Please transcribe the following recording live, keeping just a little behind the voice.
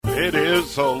It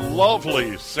is a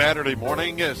lovely Saturday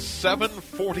morning,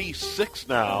 7:46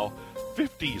 now,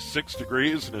 56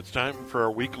 degrees, and it's time for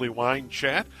our weekly wine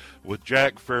chat with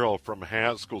Jack Farrell from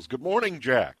Haskell's. Good morning,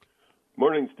 Jack.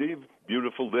 Morning, Steve.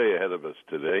 Beautiful day ahead of us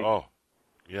today. Oh,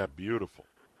 yeah, beautiful.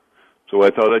 So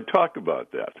I thought I'd talk about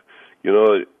that. You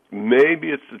know, maybe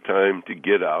it's the time to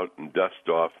get out and dust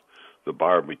off the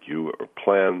barbecue or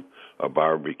plan a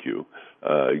barbecue.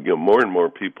 More and more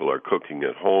people are cooking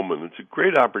at home, and it's a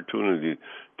great opportunity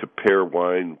to pair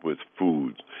wine with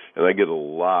foods. And I get a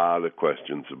lot of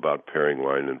questions about pairing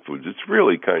wine and foods. It's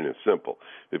really kind of simple.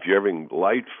 If you're having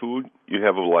light food, you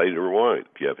have a lighter wine.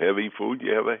 If you have heavy food,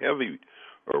 you have a heavier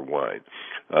wine.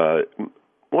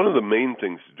 One of the main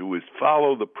things to do is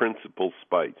follow the principal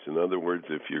spice. In other words,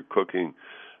 if you're cooking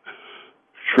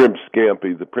shrimp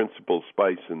scampi, the principal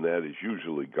spice in that is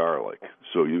usually garlic.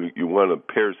 So you want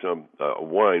to pair some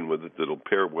wine with it that'll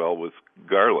pair well with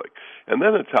garlic. And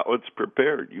then it's how it's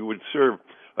prepared. You would serve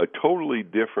a totally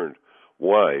different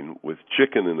wine with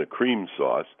chicken in a cream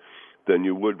sauce than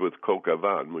you would with coq au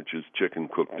vin, which is chicken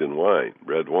cooked in wine,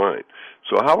 red wine.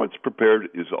 So how it's prepared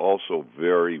is also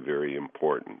very, very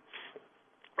important.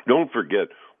 Don't forget,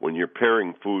 when you're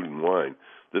pairing food and wine,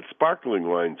 that sparkling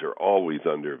wines are always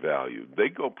undervalued. They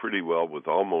go pretty well with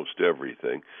almost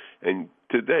everything. And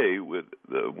today, with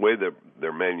the way that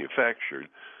they're manufactured,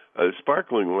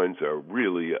 sparkling wines are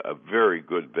really a very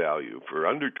good value. For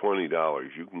under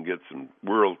 $20, you can get some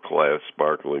world-class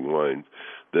sparkling wines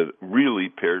that really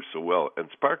pair so well. And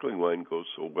sparkling wine goes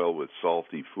so well with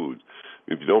salty foods.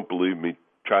 If you don't believe me,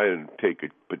 try and take a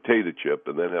potato chip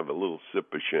and then have a little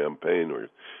sip of champagne or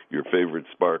your favorite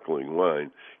sparkling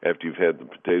wine. After you've had the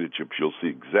potato chips, you'll see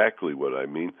exactly what I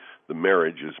mean. The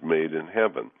marriage is made in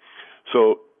heaven.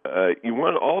 So you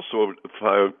want to also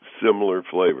find similar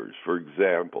flavors. For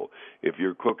example, if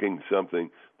you're cooking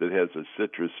something that has a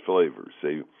citrus flavor,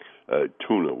 say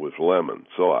tuna with lemon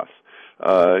sauce,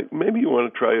 maybe you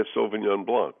want to try a Sauvignon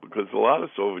Blanc, because a lot of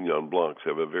Sauvignon Blancs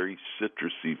have a very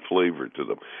citrusy flavor to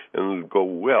them, and it'll go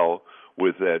well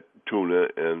with that tuna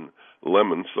and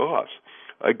lemon sauce.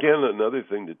 Again, another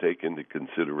thing to take into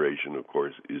consideration, of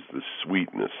course, is the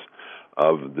sweetness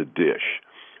of the dish.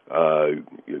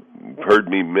 You've heard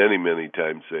me many, many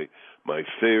times say my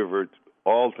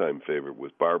all-time favorite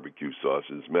with barbecue sauce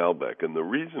is Malbec, and the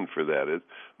reason for that is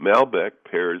Malbec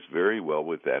pairs very well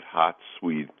with that hot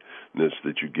sweetness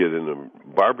that you get in a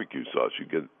barbecue sauce. You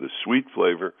get the sweet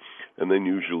flavor and then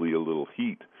usually a little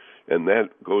heat, and that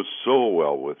goes so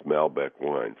well with Malbec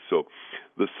wine. So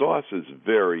the sauce is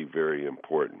very, very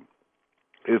important.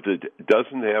 If it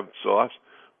doesn't have sauce,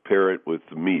 pair it with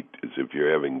the meat, as if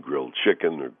you're having grilled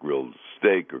chicken or grilled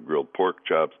steak or grilled pork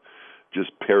chops.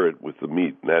 Just pair it with the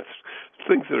meat. And that's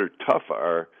things that are tough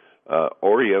are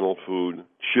Oriental food,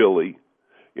 chili.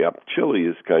 Yep, chili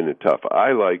is kind of tough.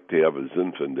 I like to have a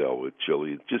Zinfandel with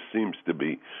chili. It just seems to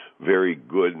be very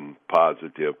good and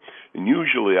positive. And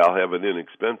usually I'll have an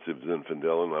inexpensive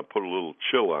Zinfandel, and I'll put a little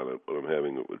chill on it when I'm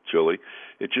having it with chili.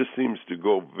 It just seems to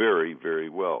go very, very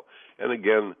well. And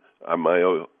again, on my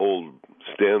old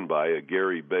standby, a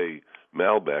Gary Bay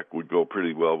Malbec would go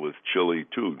pretty well with chili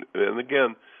too. And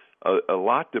again, a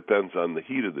lot depends on the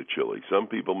heat of the chili. Some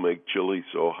people make chili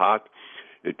so hot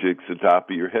it takes the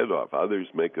top of your head off. Others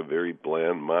make a very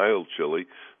bland, mild chili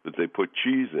that they put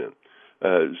cheese in.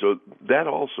 So that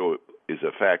also is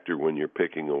a factor when you're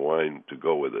picking a wine to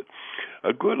go with it.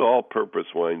 A good all-purpose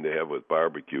wine to have with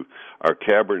barbecue are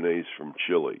Cabernets from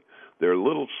Chile. They're a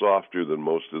little softer than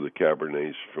most of the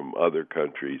Cabernets from other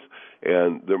countries,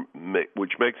 and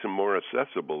which makes them more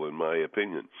accessible, in my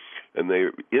opinion. And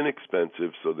they're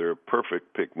inexpensive, so they're a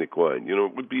perfect picnic wine. You know,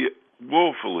 it would be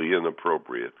woefully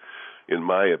inappropriate, in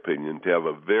my opinion, to have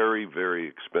a very, very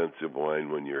expensive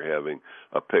wine when you're having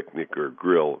a picnic or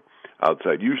grill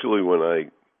outside. Usually when I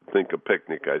think of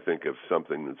picnic, I think of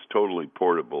something that's totally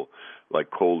portable, like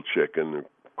cold chicken or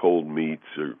cold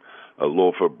meats or a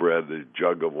loaf of bread, a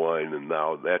jug of wine, and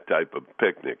now that type of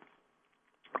picnic.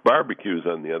 Barbecues,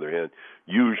 on the other hand,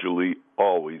 usually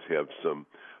always have some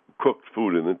cooked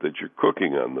food in it that you're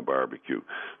cooking on the barbecue.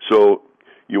 So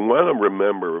you want to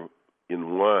remember,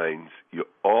 in wines, you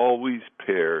always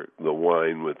pair the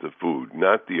wine with the food,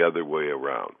 not the other way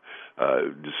around.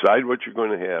 Decide what you're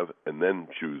going to have and then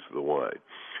choose the wine.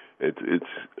 It's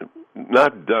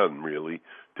not done, really,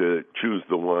 to choose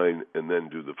the wine and then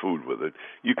do the food with it.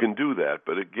 You can do that,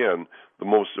 but again, the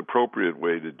most appropriate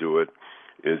way to do it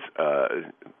is,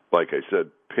 like I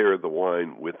said, pair the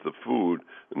wine with the food,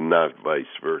 not vice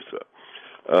versa.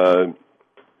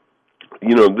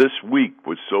 This week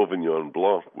was Sauvignon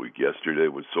Blanc week. Yesterday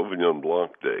was Sauvignon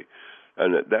Blanc Day.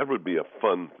 And that would be a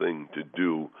fun thing to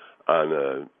do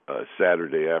on a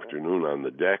Saturday afternoon on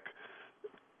the deck,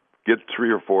 get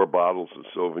 3 or 4 bottles of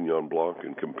Sauvignon Blanc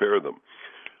and compare them.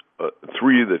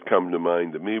 3 that come to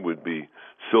mind to me would be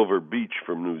Silver Beach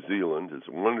from New Zealand. It's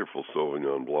a wonderful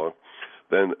Sauvignon Blanc.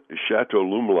 Then Chateau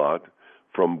L'Umlaut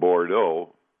from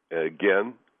Bordeaux,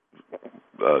 again,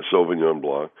 Sauvignon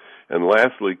Blanc. And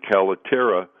lastly,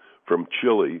 Calaterra from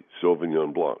Chile,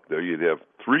 Sauvignon Blanc. There you'd have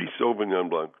 3 Sauvignon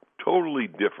Blanc, totally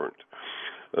different.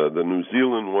 The New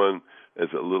Zealand one has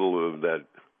a little of that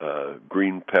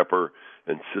green pepper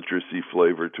and citrusy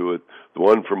flavor to it. The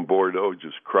one from Bordeaux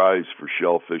just cries for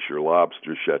shellfish or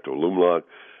lobster, Chateau L'Umlaut.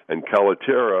 And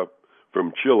Calaterra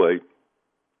from Chile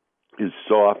is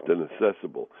soft and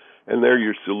accessible. And there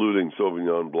you're saluting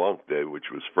Sauvignon Blanc Day, which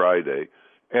was Friday,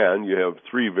 and you have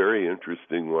 3 very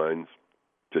interesting wines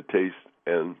to taste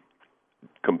and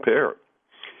compare.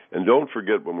 And don't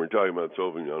forget, when we're talking about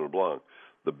Sauvignon Blanc,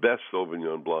 the best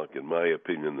Sauvignon Blanc, in my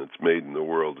opinion, that's made in the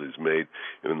world is made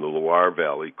in the Loire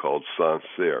Valley called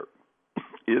Sancerre.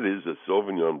 It is a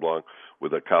Sauvignon Blanc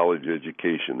with a college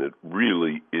education. It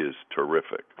really is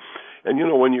terrific. And, you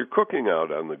know, when you're cooking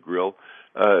out on the grill,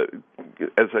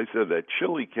 as I said, that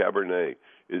Chili Cabernet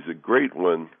is a great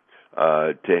one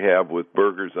to have with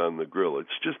burgers on the grill. It's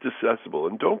just accessible.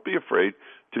 And don't be afraid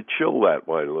to chill that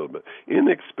wine a little bit.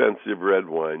 Inexpensive red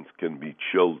wines can be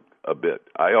chilled a bit.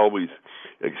 I always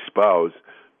espouse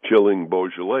chilling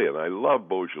Beaujolais, and I love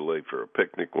Beaujolais for a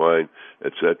picnic wine,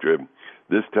 etc.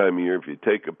 This time of year, if you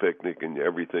take a picnic and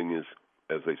everything is,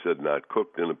 as I said, not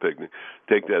cooked in a picnic,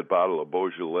 take that bottle of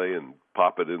Beaujolais and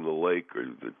pop it in the lake or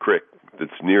the creek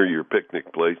that's near your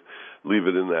picnic place, leave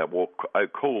it in that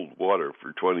cold water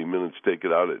for 20 minutes, take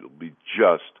it out, it'll be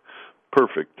just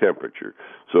perfect temperature.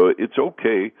 So it's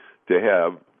okay to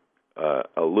have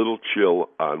a little chill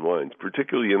on wines,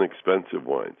 particularly inexpensive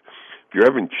wines. If you're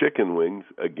having chicken wings,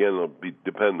 again, it'll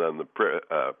depend on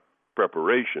the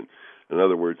preparation. In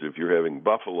other words, if you're having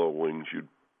buffalo wings, you'd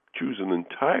choose an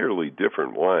entirely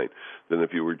different wine than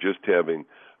if you were just having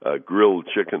grilled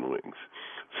chicken wings.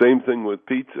 Same thing with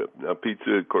pizza. Now,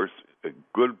 pizza, of course, a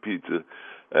good pizza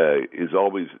is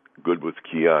always good with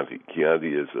Chianti.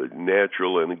 Chianti is a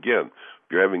natural, and again,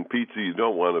 if you're having pizza, you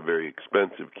don't want a very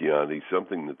expensive Chianti,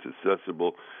 something that's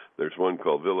accessible. There's one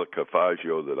called Villa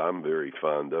Cafaggio that I'm very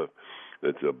fond of.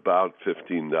 That's about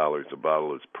 $15 a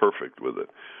bottle. It's perfect with it.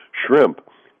 Shrimp,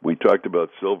 we talked about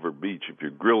Silver Beach. If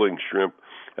you're grilling shrimp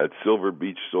at Silver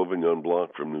Beach, Sauvignon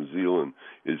Blanc from New Zealand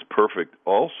is perfect.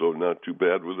 Also, not too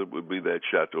bad with it would be that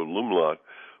Chateau L'Umlaut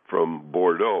from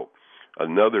Bordeaux.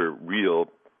 Another real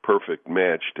perfect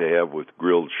match to have with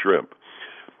grilled shrimp.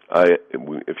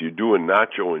 If you're doing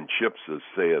nacho and chips as,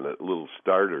 say, a little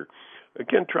starter,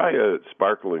 again, try a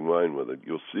sparkling wine with it.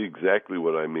 You'll see exactly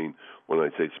what I mean when I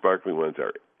say sparkling wines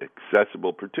are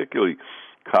accessible, particularly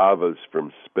cavas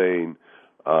from Spain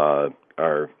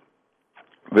are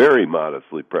very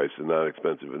modestly priced and not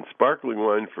expensive. And sparkling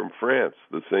wine from France,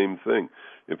 the same thing.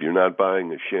 If you're not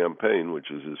buying a Champagne, which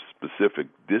is a specific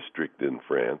district in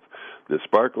France, the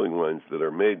sparkling wines that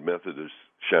are made Methodist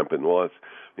Champenois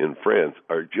in France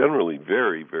are generally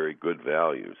very, very good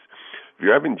values. If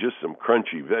you're having just some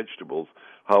crunchy vegetables,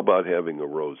 how about having a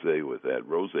rosé with that?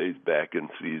 Rosé's back in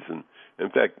season. In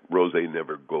fact, rosé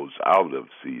never goes out of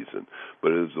season.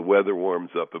 But as the weather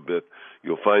warms up a bit,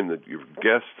 you'll find that your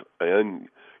guests and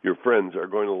your friends are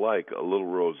going to like a little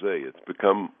rosé. It's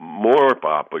become more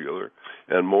popular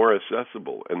and more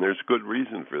accessible, and there's good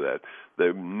reason for that.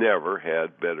 They've never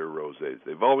had better rosés.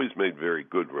 They've always made very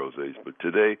good rosés, but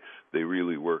today they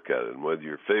really work at it. And whether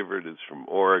your favorite is from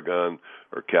Oregon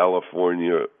or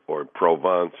California or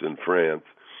Provence in France,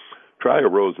 try a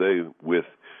rosé with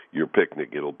your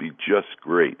picnic. It'll be just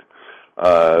great.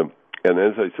 And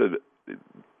as I said,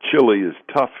 Chili is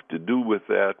tough to do with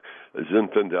that. A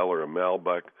Zinfandel or a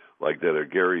Malbec like that or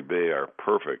Gary Bay are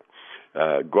perfect.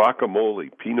 Guacamole,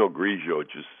 Pinot Grigio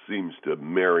just seems to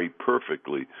marry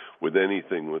perfectly with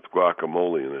anything with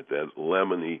guacamole in it, that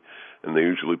lemony, and they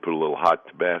usually put a little hot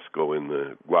Tabasco in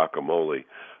the guacamole.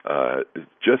 It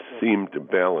just seemed to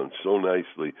balance so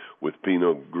nicely with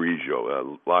Pinot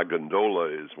Grigio. La Gondola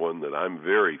is one that I'm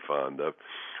very fond of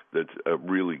that's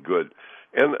really good.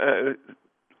 And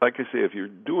like I say, if you're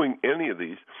doing any of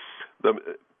these, the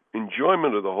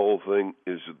enjoyment of the whole thing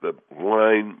is the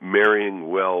wine marrying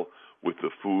well with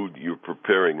the food you're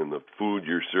preparing and the food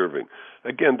you're serving.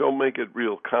 Again, don't make it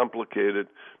real complicated.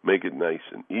 Make it nice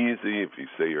and easy. If you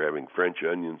say you're having French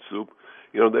onion soup,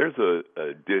 you know, there's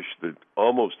a dish that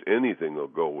almost anything will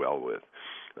go well with.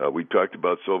 We talked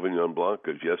about Sauvignon Blanc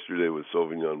because yesterday was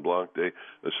Sauvignon Blanc Day.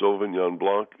 The Sauvignon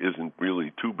Blanc isn't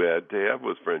really too bad to have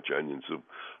with French onion soup,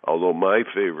 although my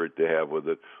favorite to have with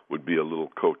it would be a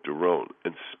little Côte de Rhône.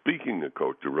 And speaking of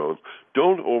Côte de Rhône,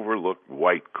 don't overlook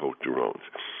white Côte de Rhônes.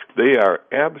 They are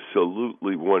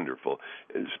absolutely wonderful,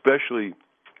 especially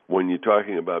when you're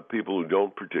talking about people who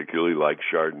don't particularly like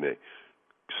Chardonnay.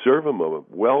 Serve them a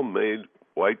well-made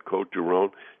white Côte de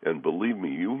Rhône, and believe me,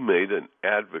 you made an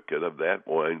advocate of that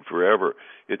wine forever.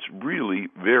 It's really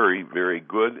very, very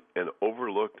good and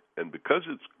overlooked, and because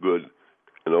it's good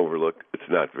and overlooked, it's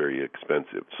not very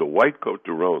expensive. So white Côte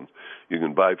de Rhônes you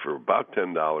can buy for about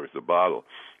 $10 a bottle,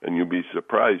 and you'll be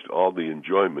surprised all the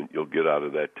enjoyment you'll get out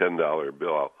of that $10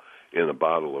 bill in a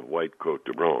bottle of white Côte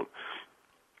de Rhône.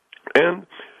 And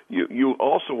you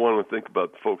also want to think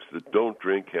about the folks that don't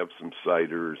drink, have some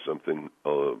cider or something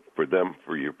for them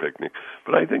for your picnic.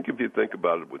 But I think if you think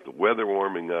about it, with the weather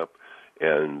warming up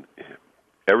and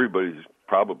everybody's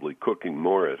probably cooking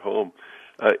more at home,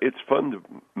 it's fun to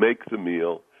make the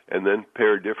meal and then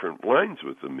pair different wines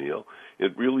with the meal.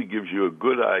 It really gives you a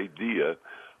good idea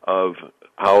of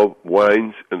how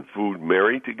wines and food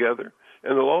marry together,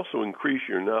 and it'll also increase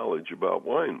your knowledge about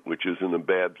wine, which isn't a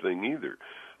bad thing either.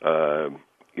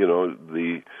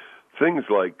 The things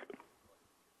like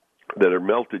that are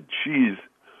melted cheese,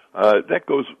 that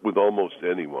goes with almost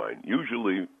any wine.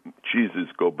 Usually cheeses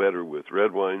go better with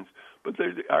red wines, but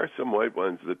there are some white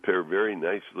wines that pair very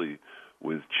nicely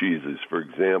with cheeses. For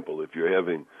example, if you're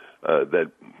having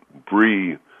that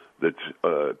brie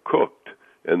that's cooked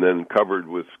and then covered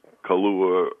with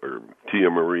Kahlua or Tia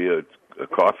Maria, a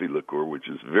coffee liqueur, which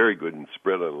is very good and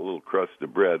spread on a little crust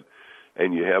of bread,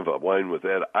 and you have a wine with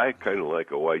that, I kind of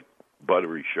like a white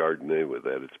buttery Chardonnay with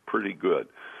that. It's pretty good.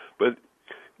 But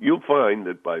you'll find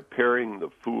that by pairing the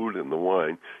food and the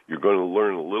wine, you're going to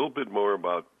learn a little bit more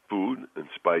about food and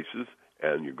spices,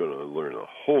 and you're going to learn a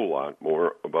whole lot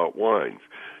more about wines.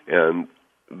 And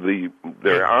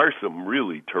there are some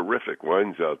really terrific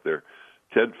wines out there.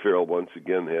 Ted Farrell, once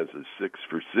again, has a 6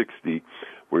 for $60,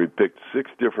 where he picked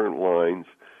 6 different wines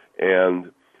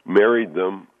and married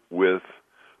them with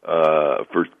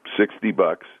for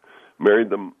 $60. Married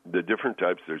them the different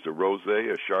types. There's a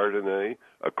rosé, a Chardonnay,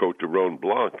 a Côte de Rhône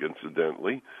Blanc,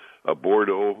 incidentally, a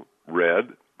Bordeaux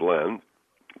Red blend,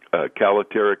 a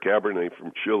Calaterra Cabernet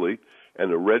from Chile,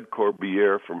 and a red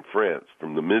Corbière from France,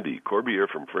 from the Midi. Corbière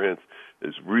from France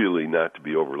is really not to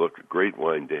be overlooked. A great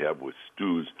wine to have with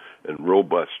stews and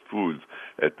robust foods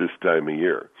at this time of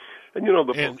year. And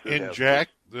the folks and Jack,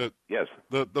 yes,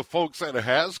 the folks at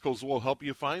Haskell's will help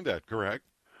you find that, correct?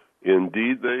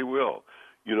 Indeed, they will.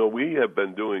 We have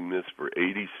been doing this for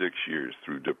 86 years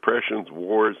through depressions,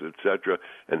 wars, etc.,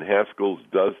 and Haskell's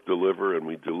does deliver, and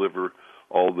we deliver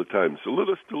all the time. So let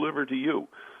us deliver to you.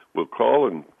 We'll call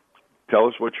and tell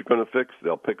us what you're going to fix.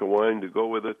 They'll pick a wine to go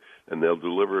with it, and they'll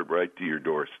deliver it right to your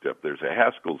doorstep. There's a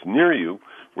Haskell's near you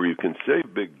where you can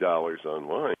save big dollars on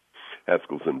wine.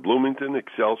 Haskell's in Bloomington,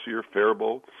 Excelsior,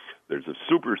 Faribault. There's a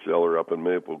super cellar up in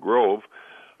Maple Grove.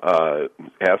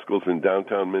 Haskell's in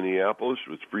downtown Minneapolis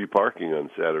with free parking on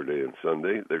Saturday and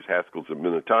Sunday. There's Haskell's in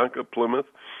Minnetonka, Plymouth,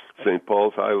 St.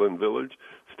 Paul's, Highland Village,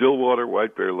 Stillwater,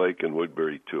 White Bear Lake, and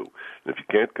Woodbury, too. And if you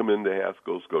can't come into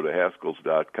Haskell's, go to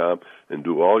Haskells.com and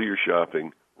do all your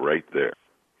shopping right there.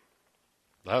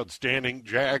 Outstanding,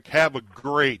 Jack. Have a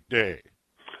great day.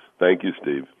 Thank you,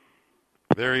 Steve.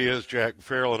 There he is, Jack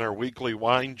Farrell, in our weekly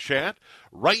wine chat,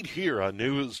 right here on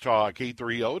News Talk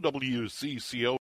 830 WCCO.